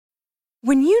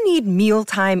When you need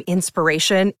mealtime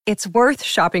inspiration, it's worth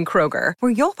shopping Kroger,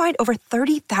 where you'll find over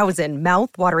 30,000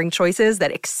 mouth-watering choices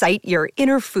that excite your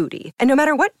inner foodie. And no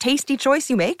matter what tasty choice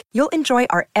you make, you'll enjoy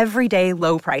our everyday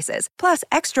low prices, plus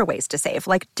extra ways to save,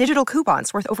 like digital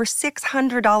coupons worth over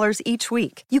 $600 each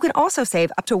week. You can also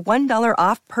save up to $1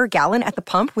 off per gallon at the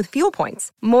pump with fuel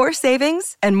points. More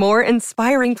savings and more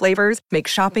inspiring flavors make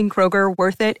shopping Kroger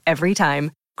worth it every time.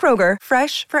 Kroger,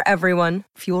 fresh for everyone.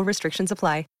 Fuel restrictions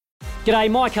apply. G'day,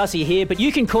 Mike Hussey here, but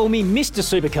you can call me Mr.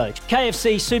 Supercoach.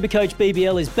 KFC Supercoach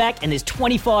BBL is back and there's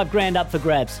 25 grand up for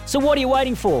grabs. So what are you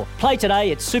waiting for? Play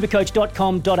today at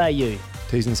supercoach.com.au.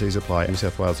 T's and C's apply. New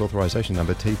South Wales authorisation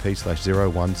number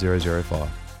TP/01005.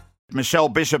 Michelle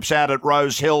Bishop's out at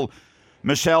Rose Hill.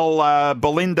 Michelle,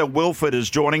 Belinda Wilford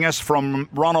is joining us from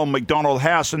Ronald McDonald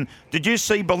House. And did you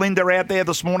see Belinda out there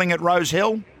this morning at Rose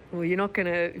Hill? Well, you're not going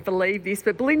to believe this,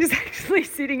 but Belinda's actually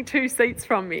sitting 2 seats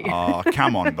from me. Oh,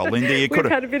 come on, Belinda. You We've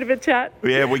had a bit of a chat.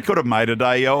 Yeah, we could have made it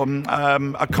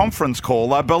a conference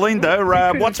call.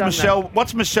 Belinda, what's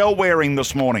Michelle wearing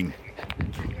this morning?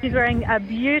 She's wearing a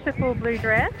beautiful blue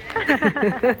dress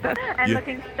and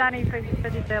looking stunning for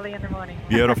this early in the morning.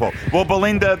 Beautiful. Well,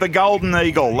 Belinda, the Golden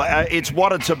Eagle, it's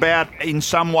what it's about in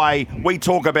some way. We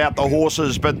talk about the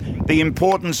horses, but the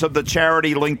importance of the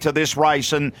charity linked to this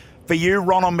race. And for you,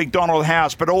 Ronald McDonald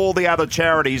House, but all the other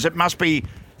charities, it must be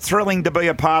thrilling to be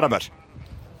a part of it.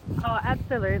 Oh,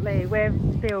 absolutely. We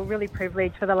feel really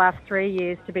privileged for the last 3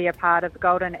 years to be a part of the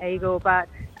Golden Eagle, but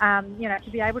to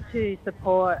be able to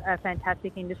support a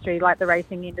fantastic industry like the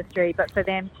racing industry, but for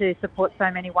them to support so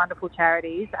many wonderful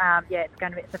charities,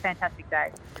 it's a fantastic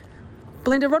day.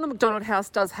 Belinda, Ronald McDonald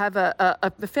House does have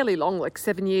a fairly long,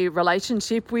 7-year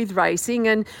relationship with racing,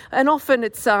 and often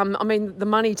it's, the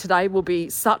money today will be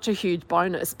such a huge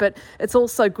bonus, but it's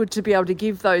also good to be able to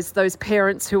give those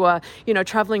parents who are,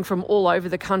 travelling from all over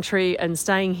the country and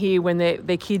staying here when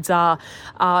their kids are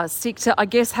sick to, I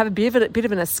guess, have a bit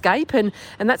of an escape, and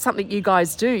that's something you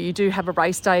guys do. You do have a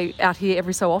race day out here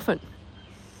every so often.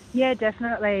 Yeah,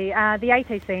 definitely. The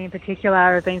ATC in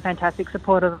particular have been fantastic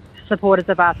supporters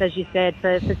of us, as you said,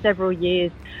 for several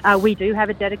years. We do have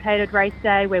a dedicated race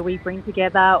day where we bring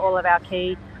together all of our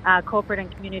key corporate and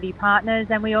community partners,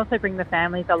 and we also bring the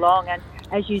families along. And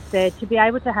as you said, to be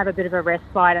able to have a bit of a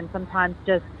respite and sometimes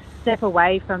just step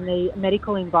away from the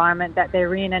medical environment that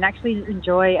they're in and actually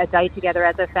enjoy a day together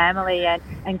as a family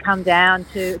and come down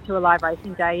to a live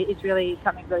racing day is really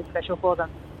something really special for them.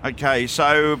 Okay,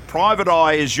 so Private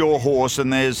Eye is your horse,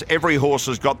 and every horse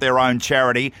has got their own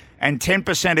charity, and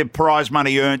 10% of prize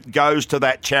money earned goes to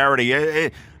that charity.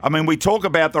 We talk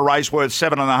about the race worth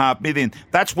 $7.5 million.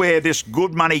 That's where this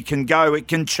good money can go. It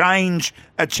can change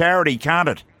a charity, can't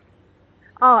it?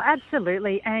 Oh,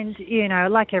 absolutely. And,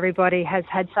 like everybody has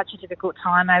had such a difficult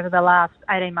time over the last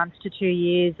 18 months to 2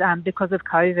 years because of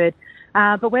COVID.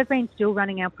 But we've been still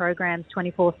running our programs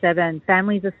 24/7.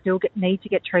 Families are still need to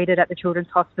get treated at the Children's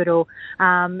Hospital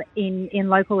in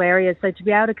local areas. So to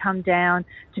be able to come down,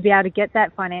 to be able to get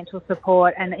that financial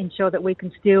support and ensure that we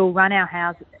can still run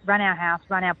our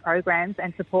programs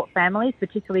and support families,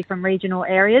 particularly from regional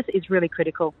areas, is really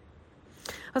critical.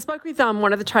 I spoke with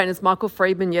one of the trainers, Michael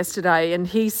Friedman, yesterday, and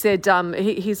he said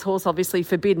his horse, obviously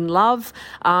Forbidden Love,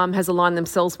 has aligned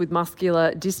themselves with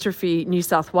Muscular Dystrophy New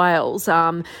South Wales.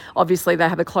 Obviously, they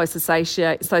have a close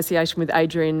association with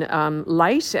Adrian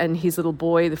Late and his little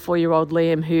boy, the 4-year-old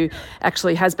Liam, who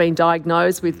actually has been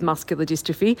diagnosed with muscular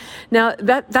dystrophy. Now,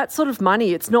 that sort of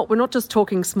money, we're not just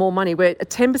talking small money. We're at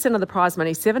 10% of the prize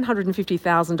money,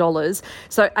 $750,000.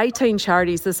 So 18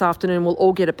 charities this afternoon will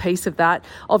all get a piece of that.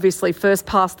 Obviously, first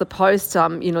past the post,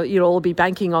 you'll all be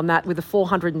banking on that with the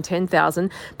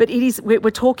 $410,000. But we're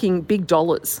talking big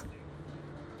dollars.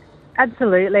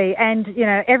 Absolutely. And,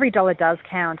 every dollar does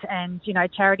count. And,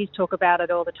 charities talk about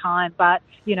it all the time. But,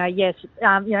 yes,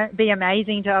 it'd be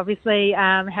amazing to obviously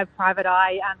have Private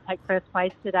Eye take first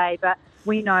place today. But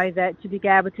we know that to be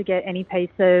able to get any piece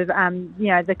of,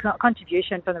 the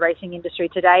contribution from the racing industry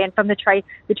today and from the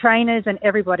trainers and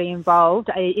everybody involved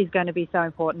is going to be so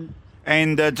important.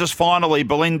 And just finally,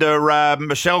 Belinda,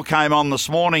 Michelle came on this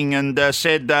morning and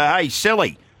said, hey,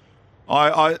 silly.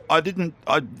 I didn't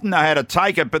know how to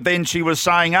take it, but then she was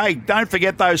saying, hey, don't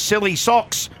forget those silly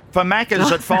socks for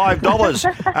Macca's at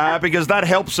 $5 because that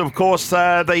helps, of course,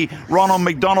 the Ronald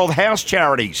McDonald House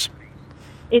charities.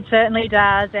 It certainly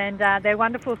does, and they're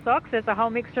wonderful socks. There's a whole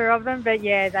mixture of them, but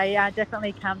yeah, they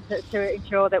definitely come to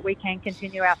ensure that we can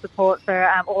continue our support for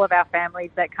all of our families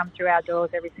that come through our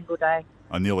doors every single day.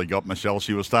 I nearly got Michelle.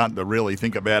 She was starting to really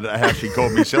think about how she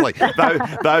called me silly.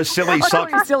 Those silly I call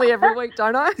socks. you silly every week,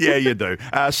 don't I? Yeah, you do.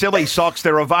 Silly socks,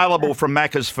 they're available from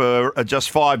Macca's for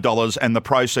just $5, and the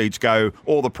proceeds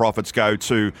all the profits go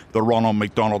to the Ronald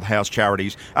McDonald House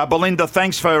Charities. Belinda,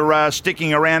 thanks for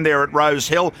sticking around there at Rose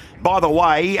Hill. By the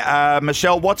way,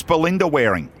 Michelle, what's Belinda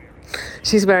wearing?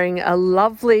 She's wearing a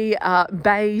lovely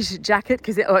beige jacket,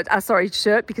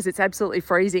 shirt, because it's absolutely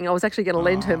freezing. I was actually going to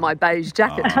lend her my beige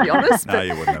jacket, to be honest. No, but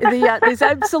you wouldn't have. there's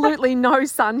absolutely no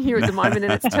sun here at the moment,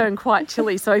 and it's turned quite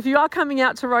chilly. So if you are coming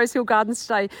out to Rose Hill Gardens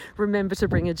today, remember to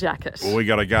bring a jacket. Well, we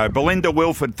got to go. Belinda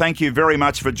Wilford, thank you very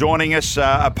much for joining us.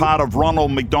 A part of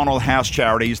Ronald McDonald House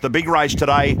Charities. The big race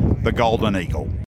today, the Golden Eagle.